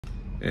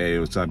Hey,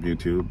 what's up,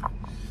 YouTube?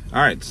 All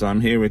right, so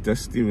I'm here with a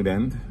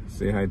student.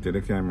 Say hi to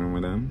the camera,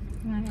 madam.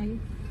 Hi.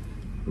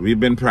 We've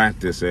been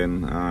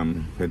practicing.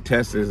 The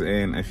test is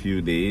in a few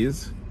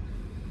days.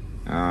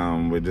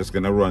 We're just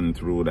gonna run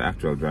through the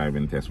actual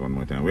driving test one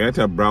more time. We're at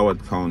a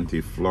Broward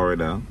County,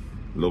 Florida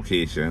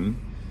location.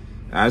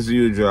 As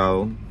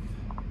usual,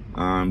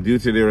 due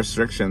to the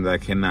restrictions, I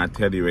cannot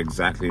tell you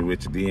exactly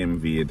which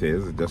DMV it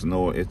is. Just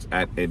know it's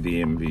at a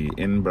DMV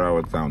in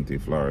Broward County,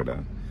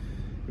 Florida.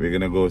 We're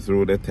going to go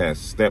through the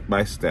test step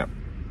by step.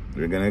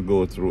 We're going to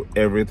go through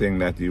everything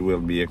that you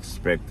will be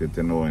expected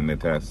to know in the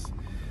test.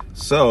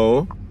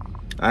 So,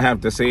 I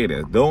have to say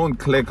this. Don't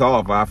click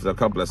off after a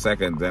couple of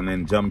seconds and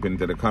then jump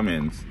into the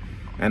comments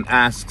and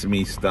ask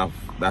me stuff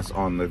that's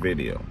on the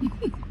video.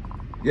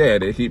 Yeah,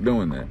 they keep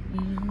doing that.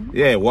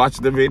 Yeah, watch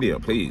the video,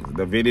 please.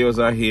 The videos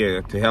are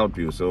here to help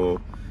you.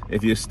 So,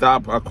 if you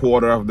stop a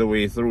quarter of the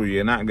way through,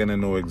 you're not going to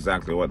know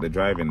exactly what the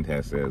driving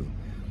test is.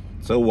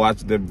 So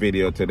watch the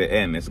video to the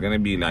end. It's going to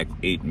be like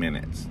 8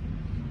 minutes.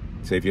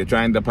 So if you're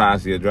trying to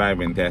pass your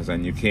driving test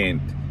and you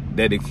can't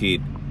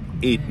dedicate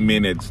 8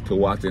 minutes to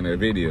watching a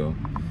video,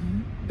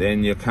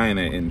 then you're kind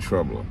of in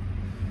trouble.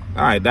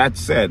 All right, that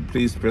said,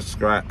 please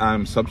subscribe.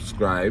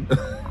 Subscribe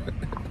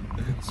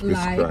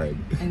Like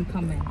and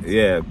comment.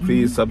 Yeah,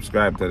 please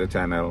subscribe to the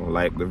channel,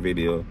 like the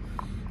video,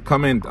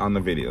 comment on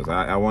the videos.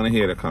 I want to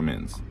hear the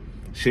comments.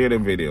 Share the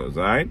videos,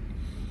 all right?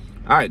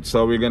 All right,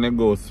 so we're going to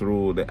go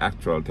through the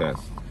actual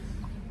test.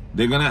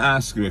 They're going to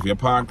ask you, if you're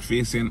parked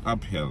facing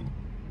uphill,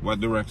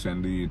 what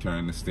direction do you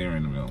turn the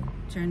steering wheel?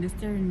 Turn the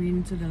steering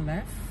wheel to the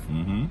left.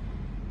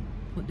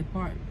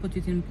 Put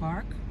it in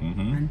park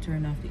and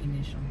turn off the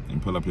ignition.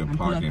 And pull up your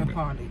parking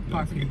down.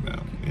 Yeah.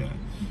 Okay.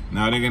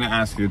 Now they're going to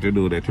ask you to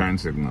do the turn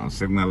signal.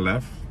 Signal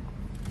left,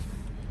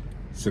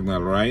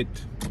 signal right,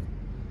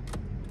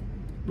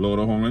 blow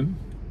the horn,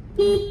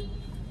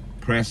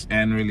 press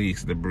and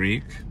release the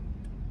brake.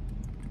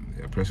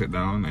 Yeah, press it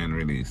down and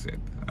release it.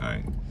 All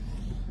right.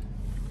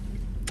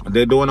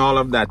 They're doing all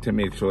of that to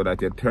make sure that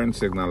your turn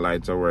signal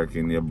lights are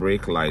working, your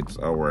brake lights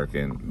are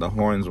working, the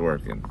horn's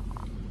working.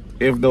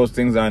 If those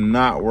things are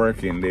not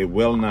working, they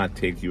will not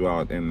take you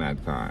out in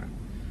that car.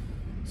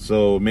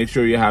 So make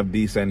sure you have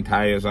decent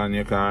tires on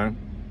your car.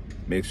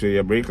 Make sure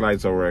your brake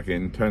lights are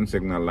working, turn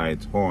signal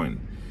lights, horn.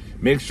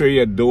 Make sure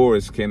your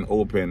doors can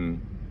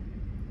open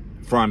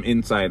from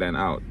inside and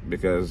out,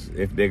 because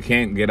if they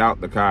can't get out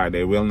the car,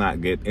 they will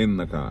not get in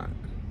the car.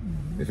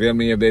 You feel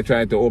me? If they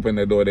try to open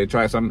the door, they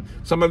try. Some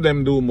of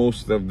them do,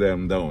 most of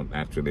them don't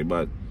actually,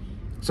 but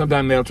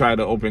sometimes they'll try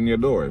to open your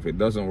door. If it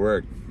doesn't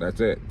work,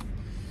 that's it.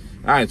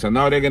 All right, so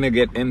now they're going to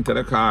get into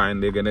the car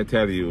and they're going to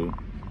tell you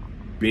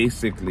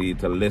basically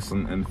to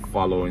listen and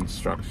follow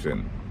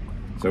instruction.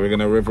 So we're going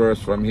to reverse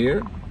from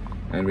here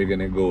and we're going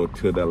to go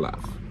to the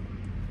left.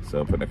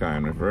 So put the car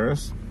in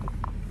reverse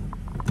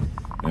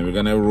and we're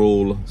going to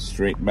roll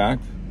straight back.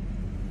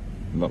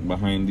 Look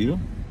behind you.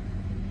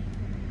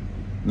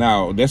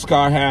 Now, this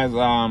car has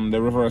the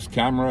reverse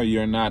camera.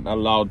 You're not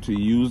allowed to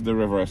use the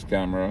reverse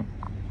camera,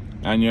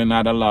 and you're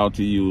not allowed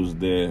to use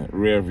the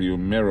rear view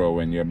mirror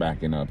when you're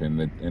backing up in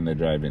the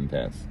driving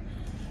test.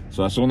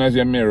 So as soon as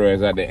your mirror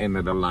is at the end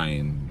of the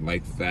line,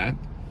 like that,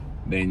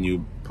 then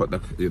you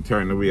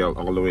turn the wheel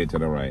all the way to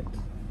the right.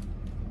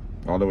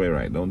 All the way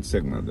right. Don't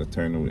signal, just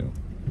turn the wheel.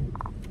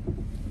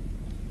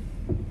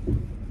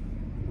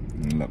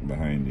 And look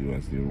behind you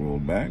as you roll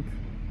back.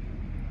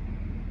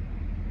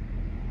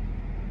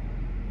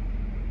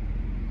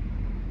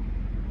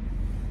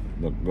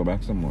 Look, go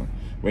back some more.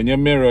 When your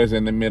mirror is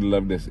in the middle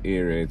of this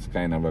area, it's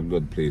kind of a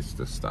good place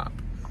to stop.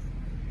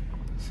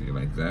 See,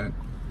 like that.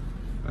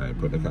 All right,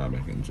 put the car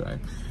back in drive.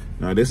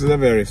 Now, this is a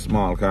very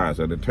small car,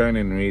 so the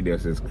turning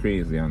radius is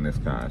crazy on this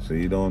car. So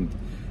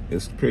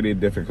it's pretty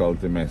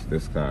difficult to mess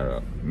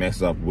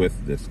up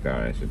with this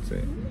car, I should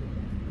say.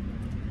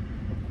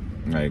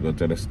 All right, go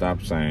to the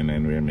stop sign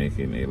and we're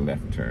making a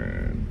left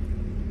turn.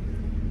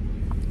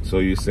 So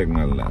you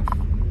signal left.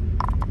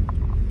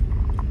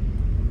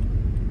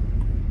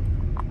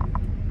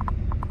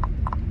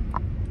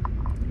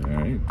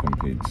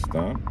 Complete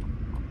stop.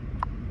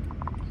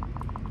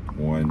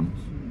 1,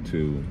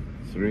 2,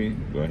 3.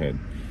 Go ahead.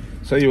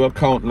 So you will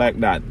count like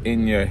that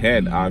in your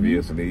head,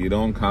 obviously. You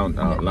don't count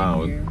out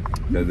loud,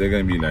 because they're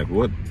going to be like,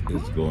 what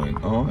is going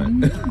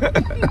on?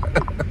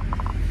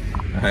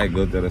 Alright,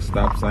 go to the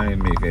stop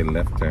sign, make a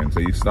left turn. So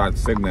you start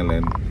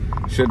signaling,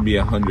 should be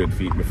 100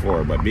 feet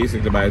before, but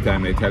basically by the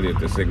time they tell you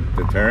to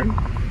turn,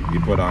 you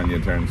put on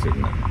your turn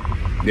signal.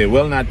 They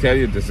will not tell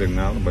you to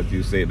signal, but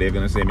they're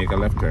going to say make a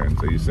left turn,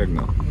 so you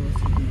signal.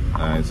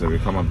 Alright, so we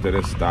come up to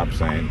the stop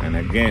sign, and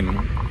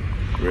again,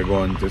 we're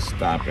going to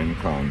stop and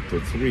count to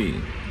 3.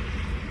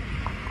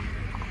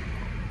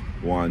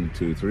 1,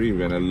 2, 3. We're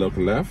going to look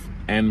left,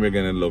 and we're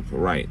going to look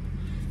right.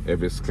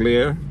 If it's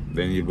clear,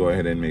 then you go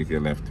ahead and make your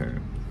left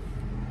turn.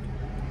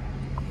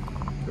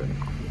 Okay.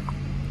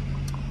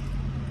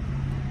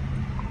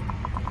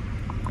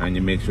 And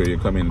you make sure you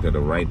come into the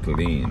right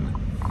lane.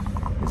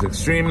 It's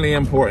extremely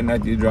important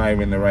that you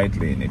drive in the right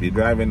lane. If you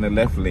drive in the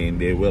left lane,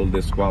 they will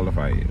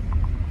disqualify you.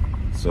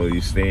 So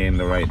you stay in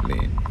the right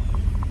lane.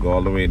 Go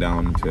all the way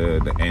down to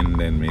the end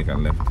and make a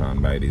left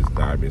turn by these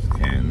garbage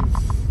cans.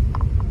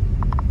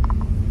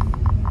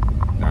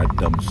 Or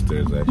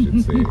dumpsters, I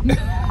should say.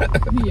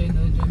 Yeah,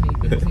 no,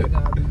 Jamaican say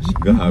garbage.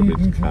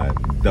 Garbage can,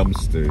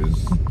 dumpsters,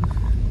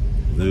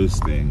 those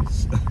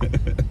things.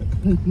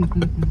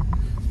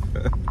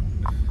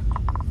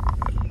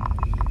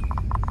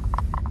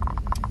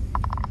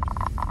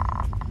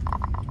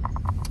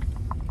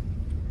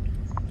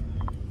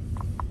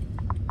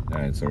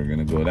 Alright, so we're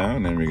gonna go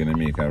down and we're gonna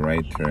make a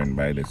right turn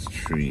by this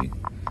tree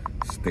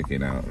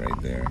sticking out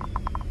right there.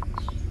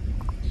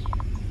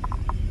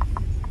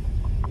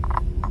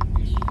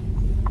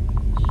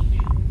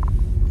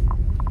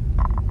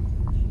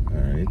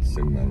 Alright,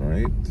 signal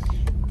right.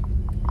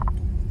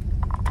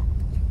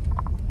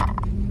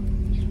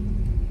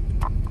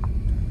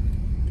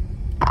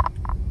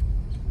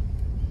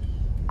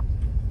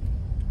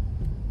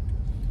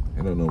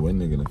 I don't know when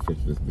they're gonna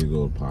fix this big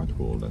old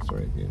pothole that's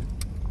right here.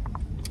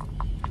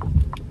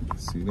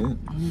 See that?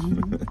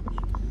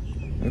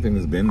 I think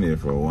it's been there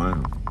for a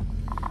while.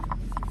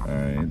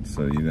 Alright,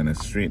 so you're gonna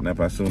straighten up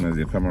as soon as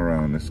you come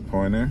around this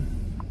corner.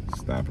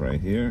 Stop right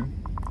here.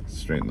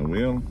 Straighten the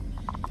wheel.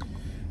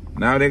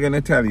 Now they're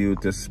gonna tell you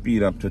to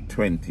speed up to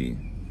 20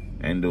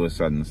 and do a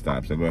sudden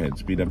stop. So go ahead,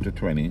 speed up to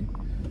 20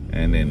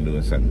 and then do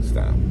a sudden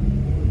stop.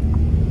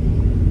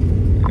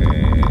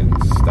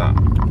 And stop.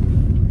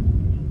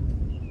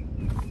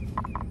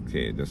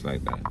 Okay, just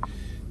like that.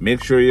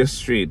 Make sure you're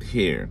straight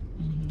here.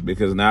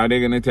 Because now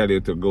they're gonna tell you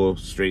to go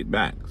straight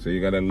back. So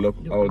you gotta look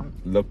out,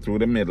 look through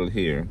the middle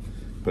here.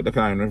 Put the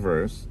car in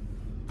reverse.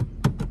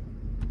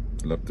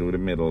 Look through the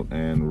middle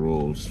and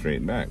roll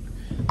straight back.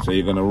 So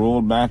you're gonna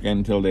roll back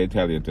until they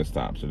tell you to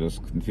stop. So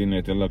just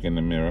continue to look in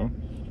the mirror.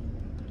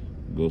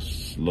 Go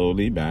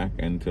slowly back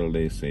until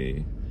they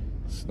say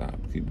stop.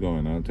 Keep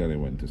going, I'll tell you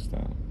when to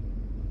stop.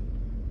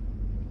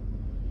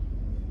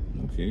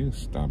 Okay,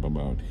 stop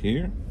about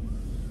here.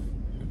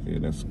 Okay,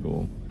 that's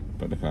cool.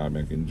 Put the car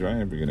back in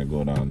drive. We're gonna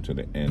go down to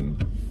the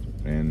end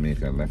and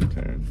make a left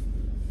turn.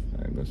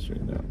 Alright, go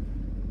straight down.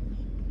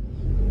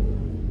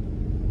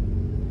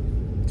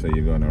 So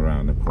you're going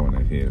around the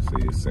corner here, so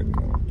you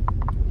signal.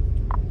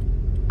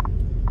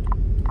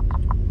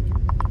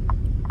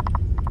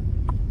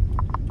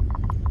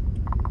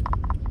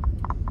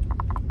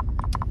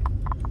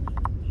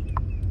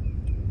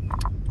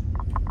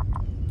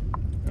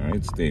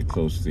 Alright, stay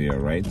close to your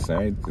right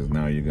side because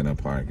now you're gonna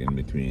park in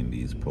between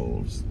these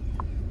poles.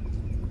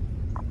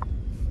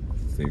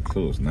 Stay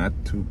close, not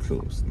too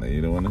close. Now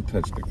you don't want to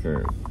touch the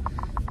curb.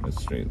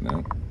 Let's straighten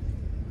out.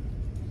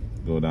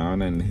 Go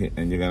down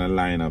and you're gonna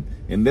line up.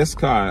 In this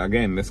car,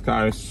 again, this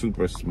car is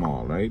super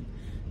small, right?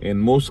 In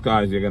most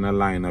cars, you're gonna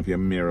line up your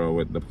mirror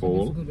with the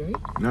pole. Good, right?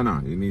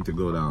 No, you need to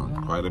go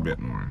down quite a bit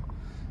more.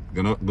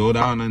 Gonna go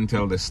down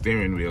until the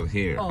steering wheel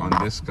here on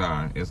this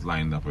car is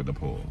lined up with the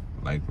pole,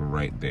 like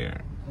right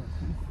there.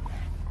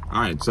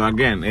 All right. So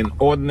again, in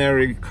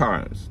ordinary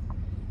cars,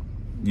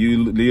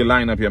 you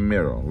line up your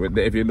mirror with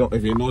if you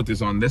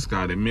notice on this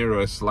car the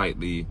mirror is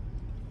slightly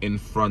in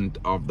front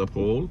of the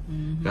pole.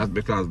 That's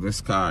because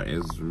this car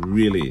is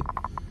really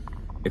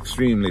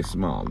extremely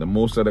small. The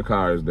most of the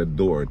car is the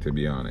door, to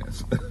be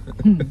honest.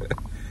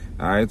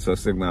 All right, so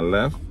signal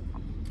left,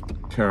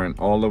 turn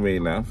all the way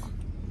left,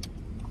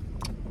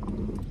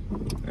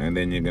 and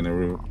then you're gonna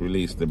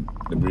release the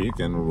brake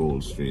and roll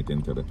straight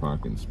into the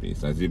parking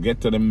space. As you get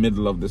to the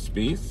middle of the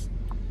space,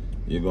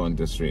 you're going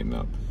to straighten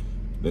up.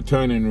 The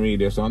turning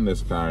radius on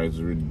this car is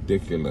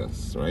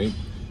ridiculous, right?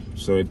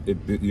 So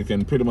you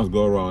can pretty much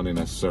go around in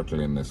a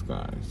circle in this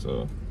car.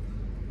 So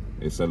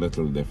it's a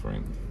little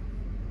different.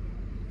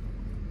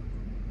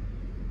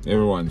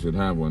 Everyone should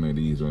have one of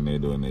these when they're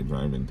doing their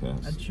driving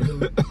test. That's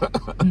true.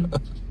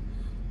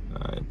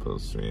 Alright, pull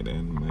straight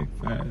in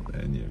like that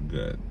and you're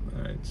good.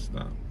 Alright,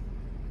 stop.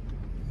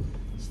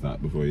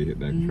 Stop before you hit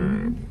that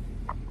curb.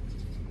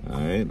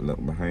 Alright,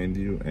 look behind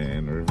you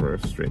and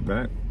reverse straight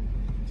back.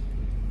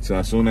 So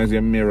as soon as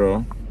your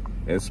mirror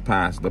is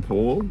past the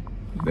pole,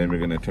 then we're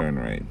gonna turn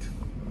right.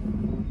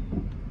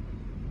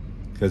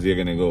 Because you're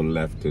gonna go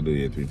left to do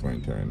your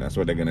 3-point turn. That's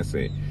what they're gonna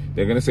say.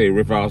 They're gonna say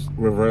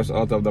reverse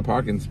out of the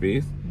parking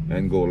space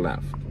and go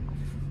left.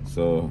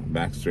 So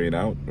back straight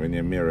out when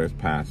your mirror is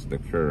past the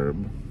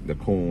curb, the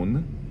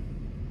cone,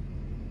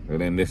 and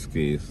in this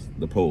case,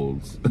 the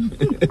poles.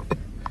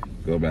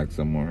 Go back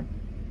some more.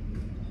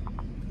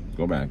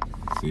 Go back.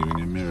 See when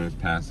your mirror is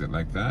past it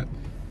like that,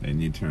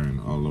 and you turn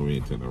all the way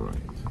to the right.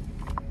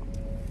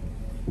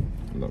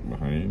 Look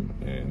behind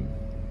and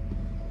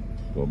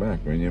go back.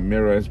 When your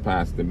mirror is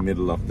past the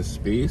middle of the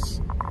space,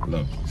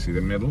 look, see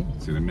the middle?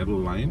 See the middle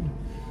line?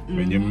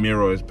 When your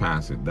mirror is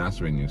past it,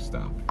 that's when you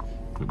stop.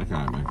 Put the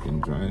car back in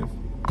drive.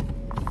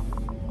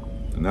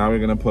 Now we're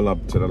gonna pull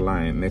up to the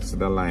line, next to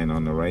the line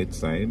on the right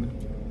side.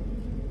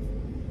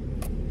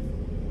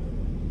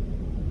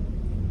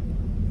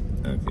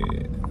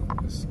 Okay,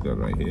 it's good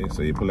right here.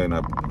 So you're pulling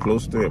up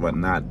close to it, but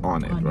not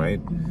on it,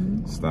 right?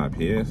 Stop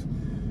here.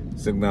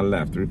 Signal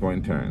left,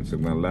 3-point turn.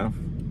 Signal left,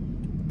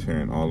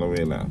 turn all the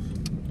way left.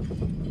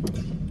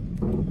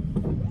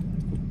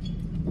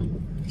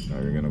 Now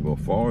we're gonna go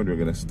forward. We're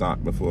gonna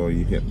stop before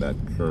you hit that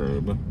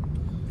curb.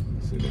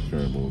 See the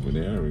curb over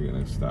there? We're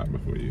gonna stop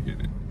before you hit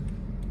it.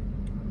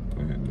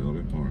 Go ahead, a little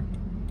bit more.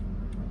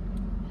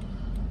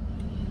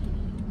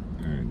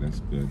 Alright,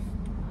 that's good.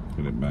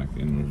 Put it back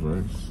in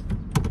reverse.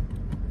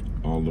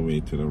 All the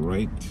way to the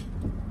right.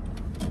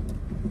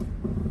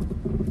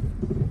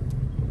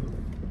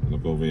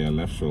 Look over your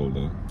left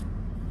shoulder.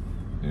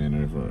 And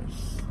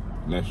reverse.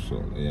 Left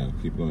shoulder, yeah,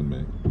 keep going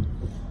back.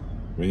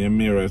 When your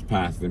mirror is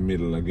past the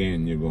middle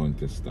again, you're going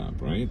to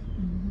stop, right?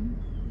 Mm-hmm.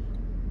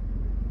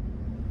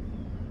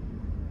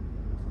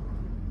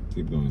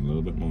 Keep going a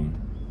little bit more.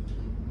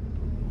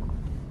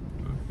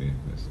 Okay,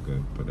 that's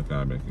good. Put the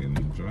car back in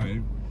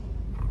drive.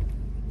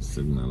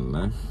 Signal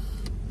left.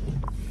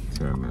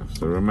 Turn left.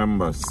 So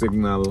remember,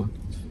 signal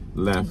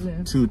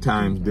left 2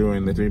 times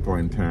during the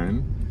 3-point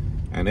turn.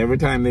 And every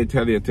time they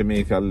tell you to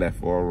make a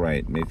left or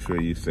right, make sure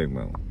you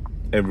signal.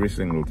 Every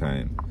single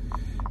time.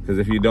 Because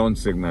if you don't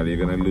signal, you're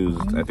going to lose,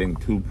 I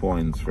think, 2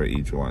 points for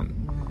each one.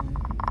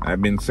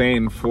 I've been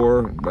saying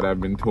 4, but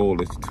I've been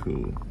told it's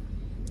 2.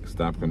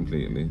 Stop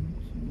completely.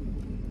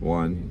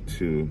 1,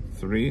 2,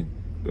 3.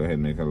 Go ahead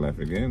and make a left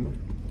again.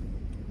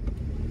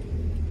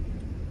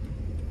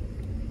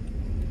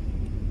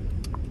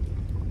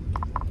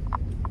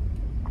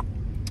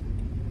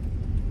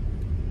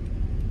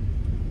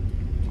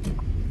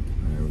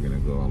 Alright, we're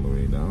going to go all the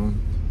way down.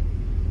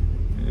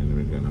 And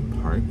we're gonna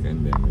park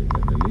and then we're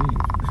gonna leave.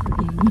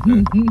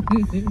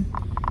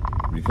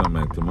 We come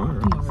back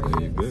tomorrow, so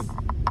you're good.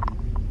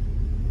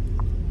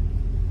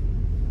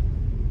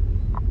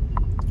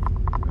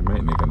 I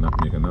might make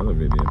another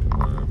video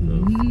tomorrow.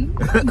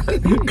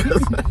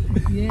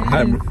 Yeah.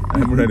 I'm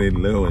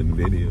running low on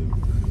videos.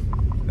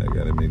 I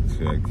gotta make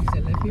sure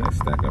I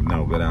stack up.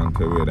 Now go down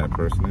to where that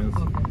person is.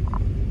 Okay.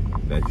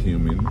 That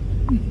human.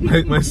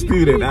 Like my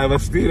student. I have a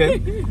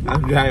student.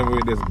 I'm driving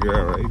with this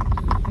girl, right?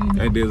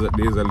 And there's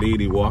a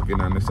lady walking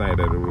on the side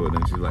of the road,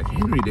 and she's like,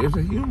 Henry, there's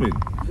a human.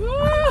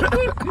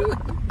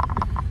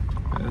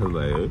 I was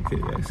like,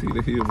 okay, I see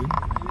the human.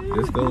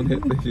 Just don't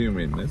hit the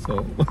human, that's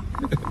all.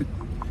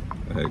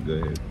 Alright, go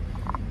ahead.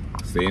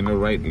 Stay in the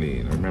right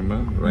lane,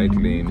 remember? Right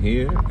lane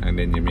here, and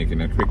then you're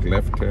making a quick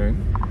left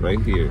turn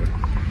right here.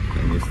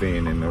 And you're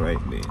staying in the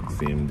right lane,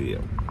 same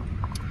deal.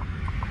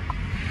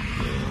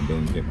 Yeah,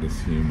 don't hit this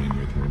human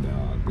with her dog.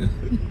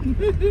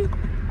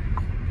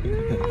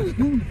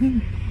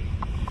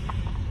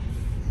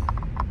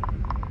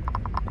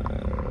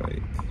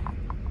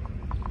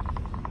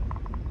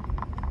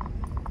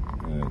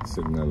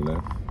 Signal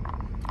left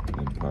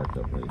and park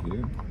up right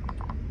here.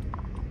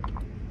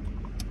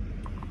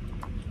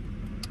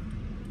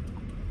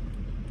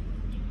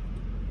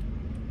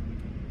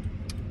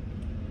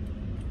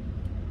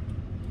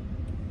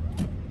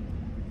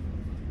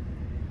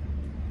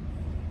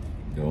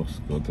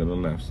 Go to the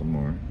left some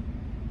more.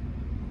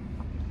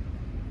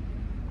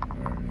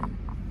 Alright.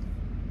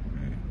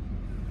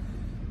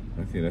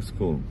 Okay, that's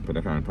cool. Put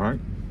the car in park.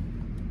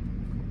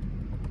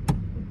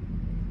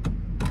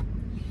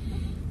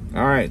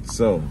 All right,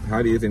 so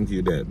how do you think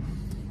you did?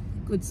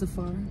 Good so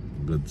far.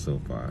 Good so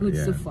far. Good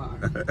yeah. so far.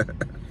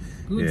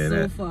 Good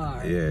so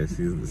far. Yeah,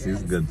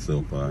 she's good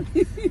so far.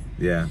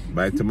 Yeah,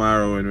 by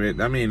tomorrow,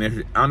 I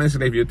mean,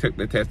 honestly, if you took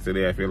the test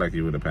today, I feel like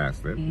you would have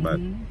passed it. But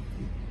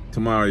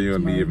tomorrow you'll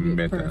be even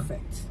better.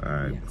 Perfect. All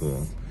right, yes.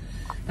 cool.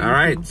 All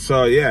right,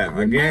 so yeah,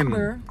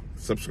 Remember, again,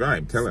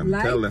 subscribe. Tell them.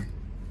 Like, tell them.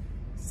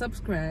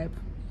 Subscribe.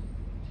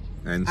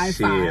 And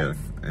share.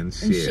 And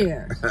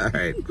share. All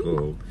right,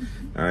 cool.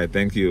 All right,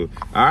 thank you.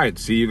 All right,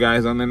 see you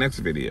guys on the next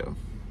video.